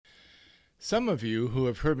Some of you who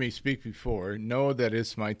have heard me speak before know that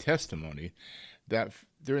it's my testimony that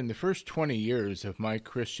during the first 20 years of my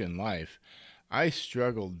Christian life, I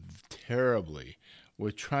struggled terribly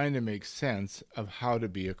with trying to make sense of how to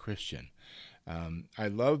be a Christian. I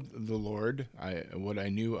loved the Lord, what I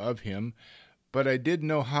knew of Him, but I didn't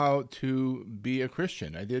know how to be a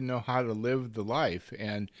Christian. I didn't know how to live the life,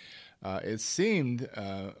 and it seemed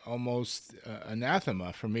almost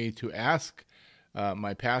anathema for me to ask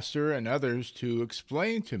my pastor and others to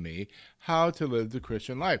explain to me how to live the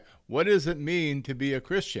Christian life. What does it mean to be a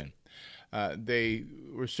Christian? They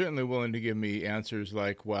were certainly willing to give me answers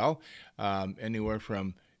like, well, anywhere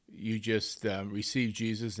from you just receive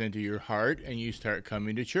Jesus into your heart and you start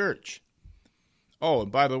coming to church. Oh,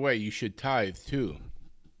 and by the way, you should tithe too.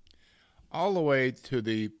 All the way to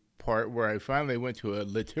the part where I finally went to a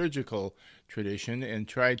liturgical tradition and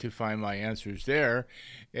tried to find my answers there,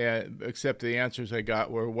 except the answers I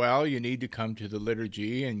got were, well, you need to come to the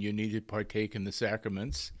liturgy and you need to partake in the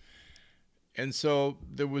sacraments. And so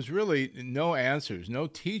there was really no answers, no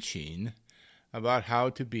teaching about how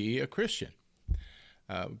to be a Christian.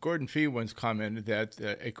 Gordon Fee once commented that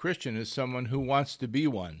a Christian is someone who wants to be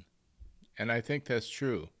one. And I think that's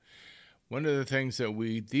true. One of the things that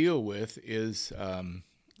we deal with is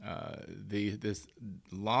this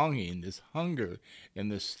longing, this hunger,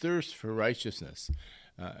 and this thirst for righteousness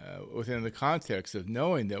within the context of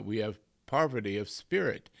knowing that we have poverty of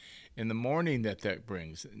spirit in the mourning that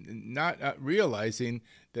brings, not realizing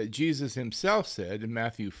that Jesus himself said in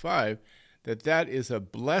Matthew 5 that is a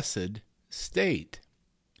blessed state.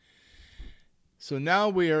 So now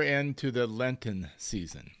we are into the Lenten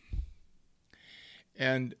season.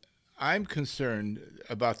 And I'm concerned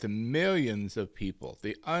about the millions of people,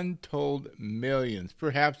 the untold millions,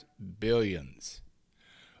 perhaps billions,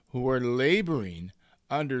 who are laboring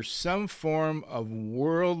under some form of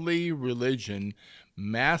worldly religion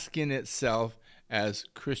masking itself as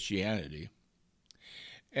Christianity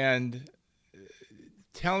and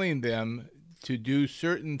telling them to do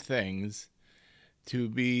certain things, to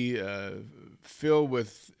be filled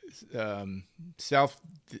with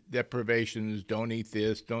self-deprivations. Don't eat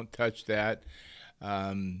this, don't touch that,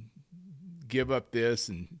 give up this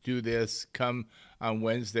and do this, come on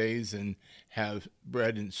Wednesdays and have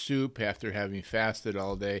bread and soup after having fasted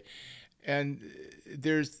all day. And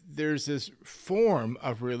there's this form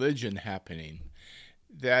of religion happening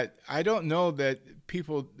that I don't know that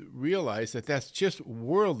people realize that that's just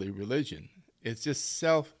worldly religion. It's just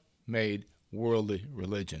self-made worldly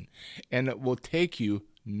religion, and it will take you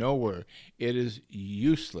nowhere. It is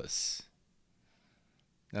useless.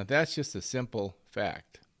 Now, that's just a simple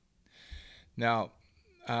fact. Now,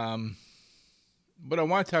 what I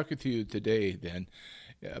want to talk to you today then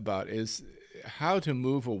about is how to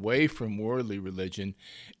move away from worldly religion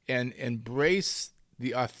and embrace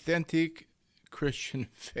the authentic Christian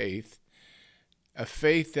faith, a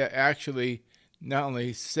faith that actually not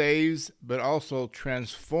only saves, but also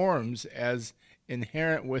transforms as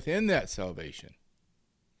inherent within that salvation.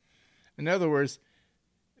 In other words,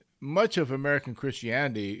 much of American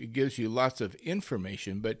Christianity gives you lots of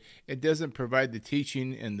information, but it doesn't provide the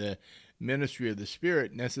teaching and the ministry of the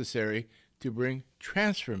Spirit necessary to bring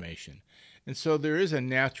transformation. And so there is a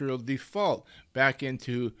natural default back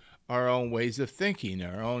into our own ways of thinking,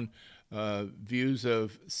 our own views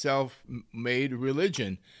of self-made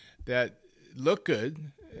religion that look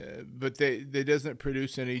good, but they doesn't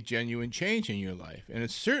produce any genuine change in your life. And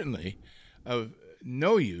it's certainly of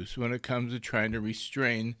no use when it comes to trying to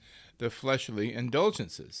restrain the fleshly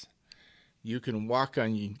indulgences. You can walk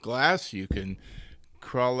on glass, you can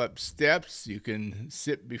crawl up steps, you can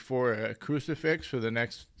sit before a crucifix for the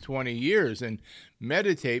next 20 years and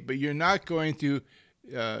meditate, but you're not going to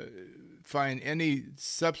find any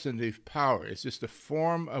substantive power. It's just a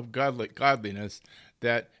form of godliness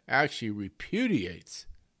that actually repudiates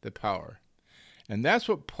the power. And that's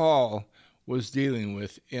what Paul was dealing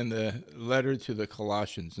with in the letter to the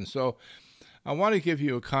Colossians. And so I want to give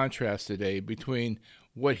you a contrast today between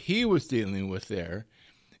what he was dealing with there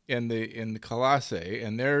in the Colossae,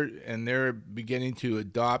 and they're beginning to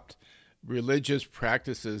adopt religious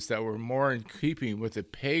practices that were more in keeping with the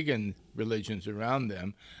pagan religions around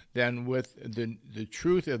them than with the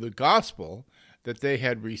truth of the gospel that they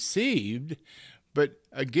had received. But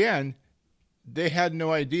again, they had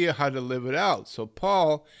no idea how to live it out. So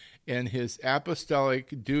Paul, in his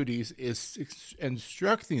apostolic duties, is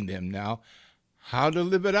instructing them now how to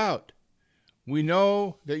live it out. We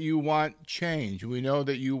know that you want change. We know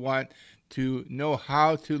that you want to know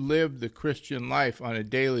how to live the Christian life on a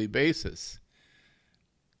daily basis.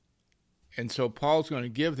 And so Paul's going to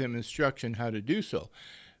give them instruction how to do so.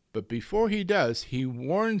 But before he does, he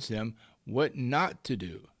warns them what not to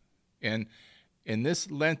do. And in this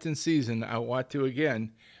Lenten season, I want to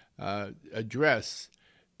again address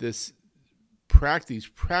these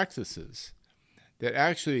practices that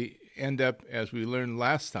actually end up, as we learned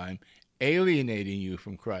last time, alienating you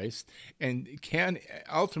from Christ and can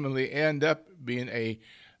ultimately end up being a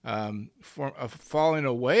form of falling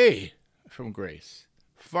away from grace.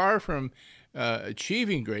 Far from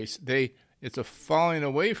achieving grace, it's a falling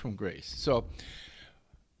away from grace. So,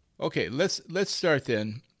 okay, let's start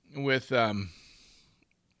then with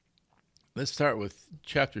let's start with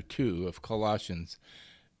chapter 2 of Colossians,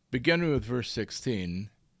 beginning with verse 16.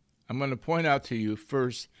 I'm going to point out to you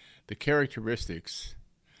first the characteristics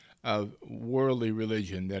of worldly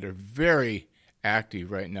religion that are very active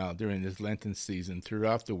right now during this Lenten season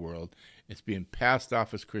throughout the world. It's being passed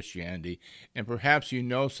off as Christianity, and perhaps you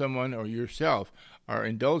know someone or yourself are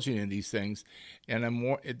indulging in these things.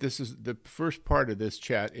 And this is the first part of this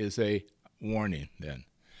chat is a warning then.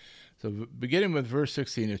 So beginning with verse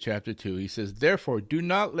 16 of chapter 2, he says, "Therefore do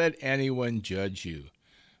not let anyone judge you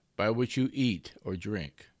by what you eat or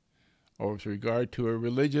drink, or with regard to a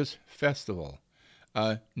religious festival,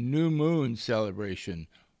 a new moon celebration,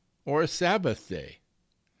 or a Sabbath day.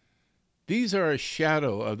 These are a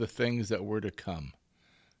shadow of the things that were to come.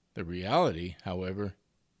 The reality, however,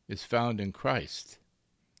 is found in Christ.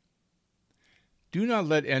 Do not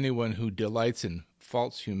let anyone who delights in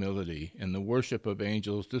false humility and the worship of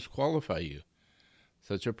angels disqualify you.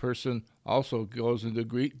 Such a person also goes into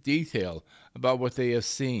great detail about what they have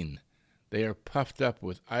seen. They are puffed up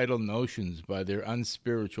with idle notions by their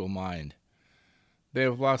unspiritual mind. They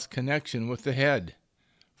have lost connection with the head,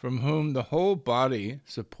 from whom the whole body,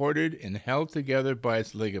 supported and held together by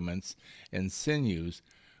its ligaments and sinews,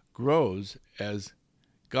 grows as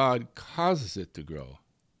God causes it to grow.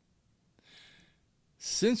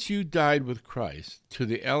 Since you died with Christ to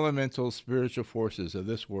the elemental spiritual forces of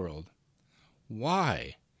this world,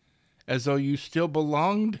 why, as though you still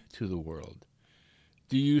belonged to the world,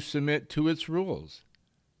 do you submit to its rules?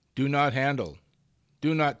 Do not handle,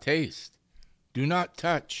 do not taste, do not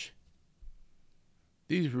touch.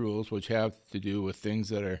 These rules, which have to do with things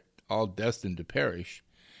that are all destined to perish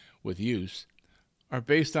with use, are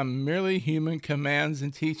based on merely human commands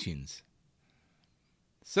and teachings.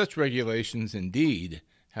 Such regulations indeed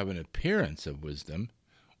have an appearance of wisdom,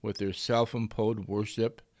 with their self-imposed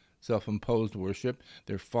worship,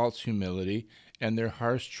 their false humility, and their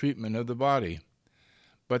harsh treatment of the body.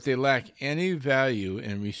 But they lack any value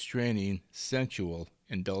in restraining sensual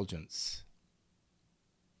indulgence."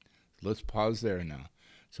 Let's pause there now.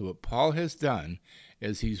 So what Paul has done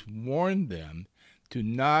is he's warned them to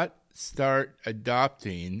not start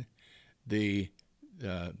adopting the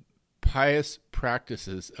pious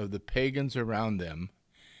practices of the pagans around them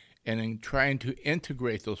and in trying to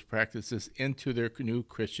integrate those practices into their new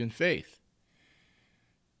Christian faith.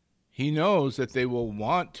 He knows that they will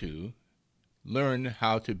want to learn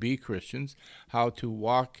how to be Christians, how to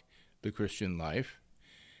walk the Christian life,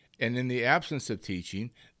 and in the absence of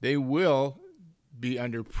teaching, they will be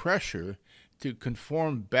under pressure to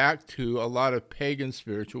conform back to a lot of pagan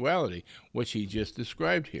spirituality, which he just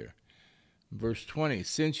described here. Verse 20,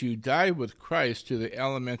 "Since you died with Christ to the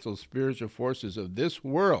elemental spiritual forces of this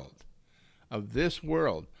world,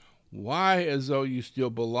 why, as though you still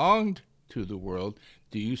belonged to the world,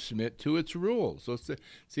 do you submit to its rules?" So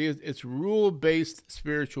it's rule-based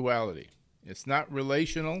spirituality. It's not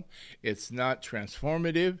relational. It's not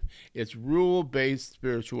transformative. It's rule-based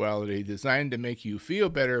spirituality designed to make you feel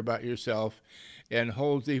better about yourself and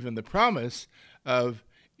holds even the promise of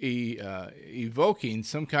evoking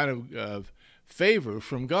some kind of favor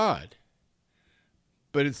from God.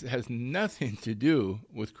 But it has nothing to do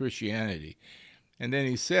with Christianity. And then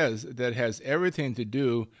he says that has everything to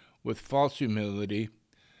do with false humility,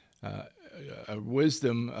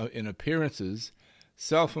 wisdom in appearances,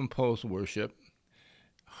 self-imposed worship,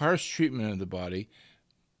 harsh treatment of the body,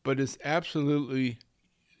 but is absolutely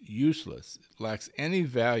useless, lacks any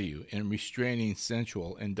value in restraining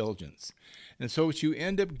sensual indulgence. And so what you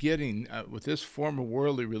end up getting with this form of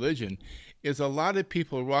worldly religion is a lot of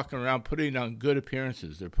people walking around putting on good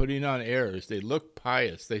appearances. They're putting on airs. They look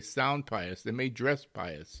pious. They sound pious. They may dress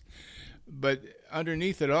pious. But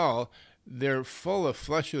underneath it all, they're full of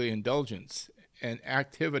fleshly indulgence and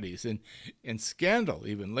activities and scandal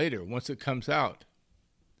even later once it comes out.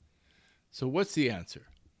 So what's the answer?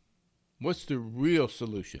 What's the real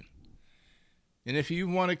solution? And if you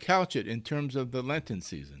want to couch it in terms of the Lenten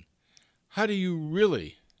season, how do you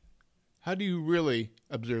really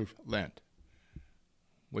observe Lent?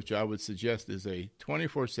 which I would suggest is a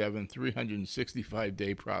 24/7,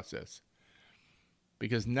 365-day process.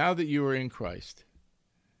 Because now that you are in Christ,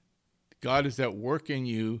 God is at work in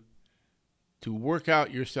you to work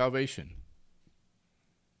out your salvation.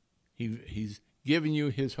 He's given you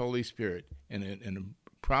his Holy Spirit and a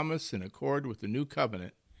promise in accord with the new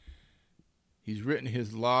covenant. He's written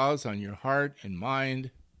his laws on your heart and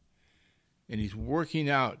mind, and he's working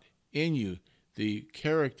out in you the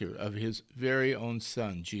character of his very own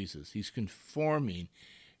Son, Jesus. He's conforming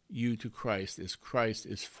you to Christ as Christ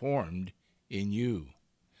is formed in you.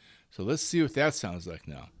 So let's see what that sounds like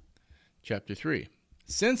now. Chapter 3.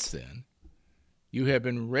 Since then, you have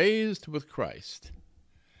been raised with Christ.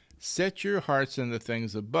 Set your hearts on the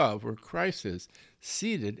things above, where Christ is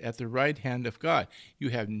seated at the right hand of God. You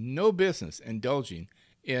have no business indulging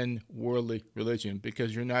in worldly religion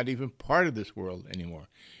because you're not even part of this world anymore.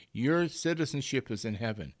 Your citizenship is in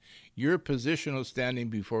heaven. Your positional standing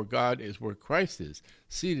before God is where Christ is,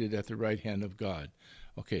 seated at the right hand of God.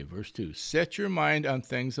 Okay, verse 2. Set your mind on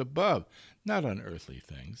things above, not on earthly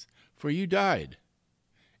things, for you died,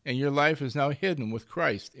 and your life is now hidden with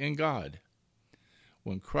Christ in God.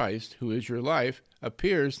 When Christ, who is your life,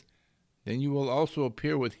 appears, then you will also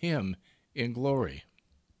appear with him in glory.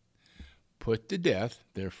 Put to death,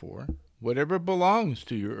 therefore, whatever belongs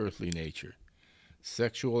to your earthly nature: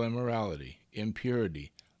 sexual immorality,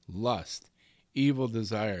 impurity, lust, evil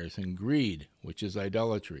desires, and greed, which is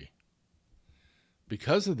idolatry.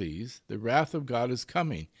 Because of these, the wrath of God is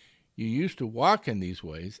coming. You used to walk in these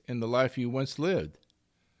ways in the life you once lived.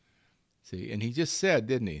 See, and he just said,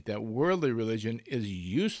 didn't he, that worldly religion is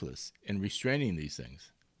useless in restraining these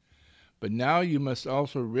things. But now you must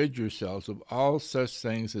also rid yourselves of all such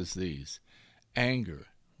things as these: anger,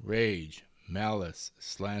 rage, malice,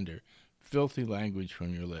 slander, filthy language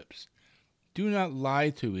from your lips. Do not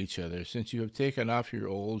lie to each other, since you have taken off your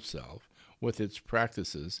old self with its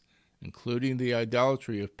practices, including the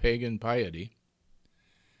idolatry of pagan piety.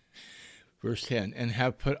 Verse 10, and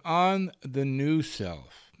have put on the new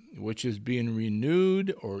self, which is being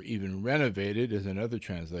renewed, or even renovated, as another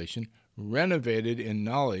translation, renovated in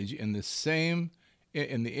knowledge in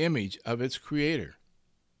the image of its creator.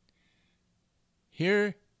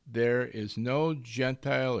 Here there is no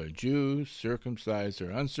Gentile or Jew, circumcised or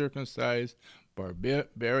uncircumcised,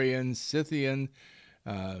 barbarian, Scythian,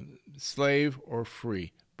 slave or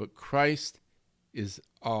free, but Christ is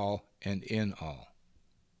all and in all.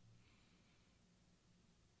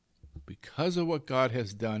 Because of what God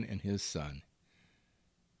has done in his Son,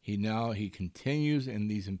 he continues in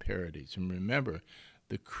these imperatives. And remember,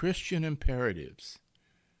 the Christian imperatives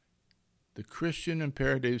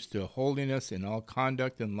to holiness in all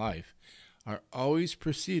conduct and life are always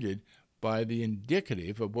preceded by the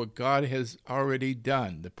indicative of what God has already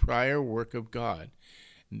done, the prior work of God.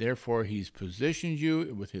 And therefore, he's positioned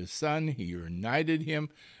you with his Son. He united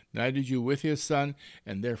you with his Son,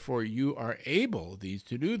 and therefore you are able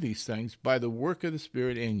to do these things by the work of the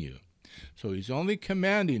Spirit in you. So he's only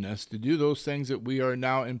commanding us to do those things that we are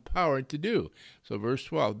now empowered to do. So verse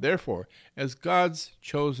 12, therefore, as God's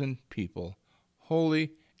chosen people,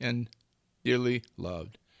 holy and dearly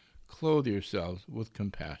loved, clothe yourselves with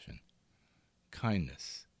compassion,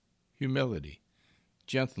 kindness, humility,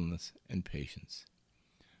 gentleness, and patience.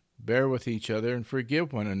 Bear with each other and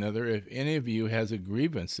forgive one another. If any of you has a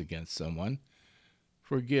grievance against someone,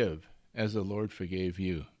 forgive as the Lord forgave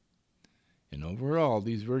you. And over all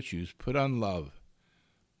these virtues put on love,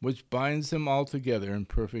 which binds them all together in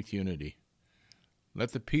perfect unity.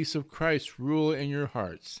 Let the peace of Christ rule in your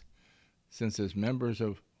hearts, since as members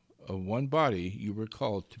of one body you were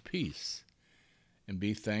called to peace, and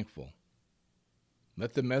be thankful.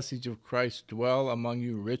 Let the message of Christ dwell among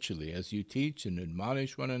you richly as you teach and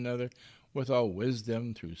admonish one another with all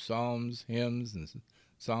wisdom through psalms, hymns, and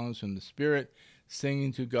songs from the Spirit,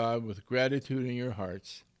 singing to God with gratitude in your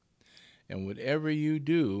hearts. And whatever you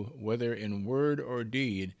do, whether in word or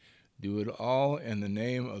deed, do it all in the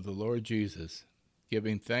name of the Lord Jesus,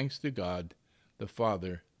 giving thanks to God the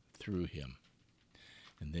Father through him.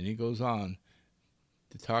 And then he goes on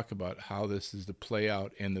to talk about how this is to play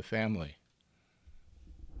out in the family.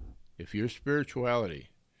 If your spirituality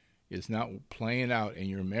is not playing out in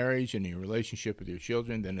your marriage and in your relationship with your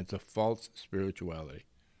children, then it's a false spirituality.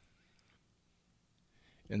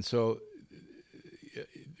 And so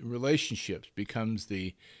relationships becomes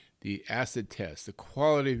the acid test. The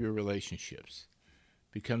quality of your relationships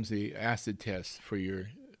becomes the acid test for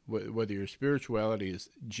whether your spirituality is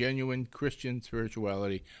genuine Christian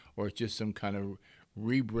spirituality or it's just some kind of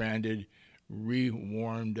rebranded,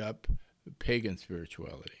 re-warmed up pagan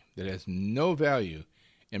spirituality that has no value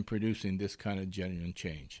in producing this kind of genuine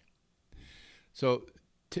change. So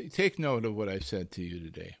take note of what I said to you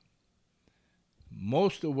today.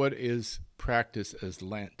 Most of what is practiced as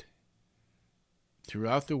Lent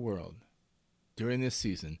throughout the world during this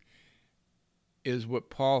season is what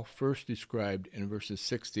Paul first described in verses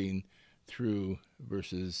 16 through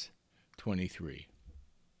verses 23.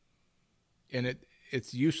 And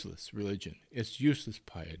it's useless religion. It's useless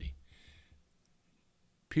piety.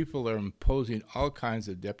 People are imposing all kinds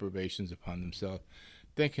of deprivations upon themselves,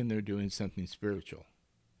 thinking they're doing something spiritual.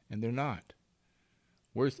 And they're not.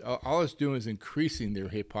 All it's doing is increasing their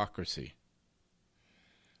hypocrisy.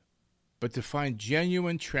 But to find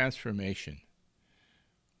genuine transformation,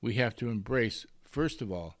 we have to embrace, first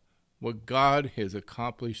of all, what God has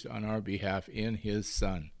accomplished on our behalf in His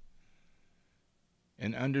Son.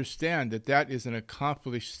 And understand that that is an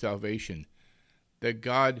accomplished salvation, that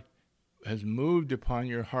God has moved upon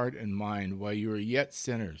your heart and mind while you are yet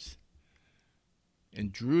sinners,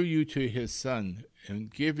 and drew you to His Son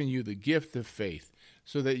and given you the gift of faith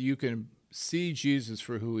so that you can see Jesus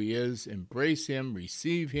for who He is, embrace Him,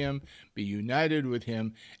 receive Him, be united with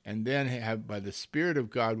Him, and then have, by the Spirit of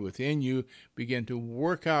God within you, begin to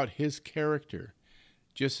work out His character,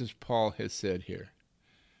 just as Paul has said here.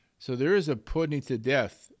 So there is a putting to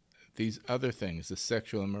death these other things, the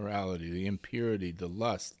sexual immorality, the impurity, the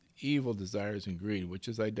lust, evil desires, and greed, which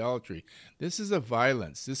is idolatry. This is a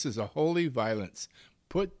violence. This is a holy violence.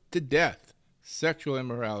 Put to death sexual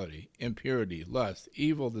immorality, impurity, lust,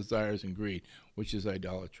 evil desires, and greed, which is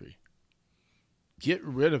idolatry. Get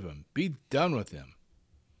rid of them. Be done with them.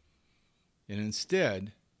 And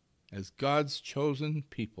instead, as God's chosen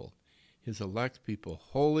people, His elect people,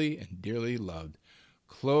 holy and dearly loved,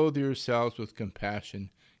 clothe yourselves with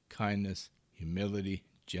compassion, kindness, humility,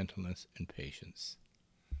 gentleness, and patience.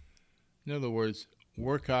 In other words,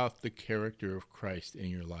 work out the character of Christ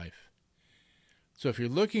in your life. So if you're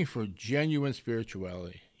looking for genuine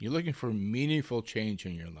spirituality, you're looking for meaningful change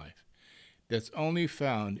in your life, that's only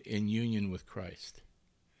found in union with Christ.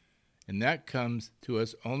 And that comes to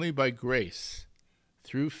us only by grace,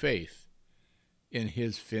 through faith in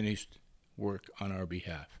His finished work on our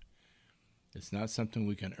behalf. It's not something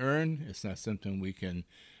we can earn. It's not something we can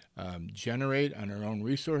generate on our own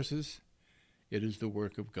resources. It is the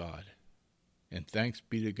work of God. And thanks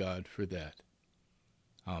be to God for that.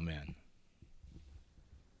 Amen.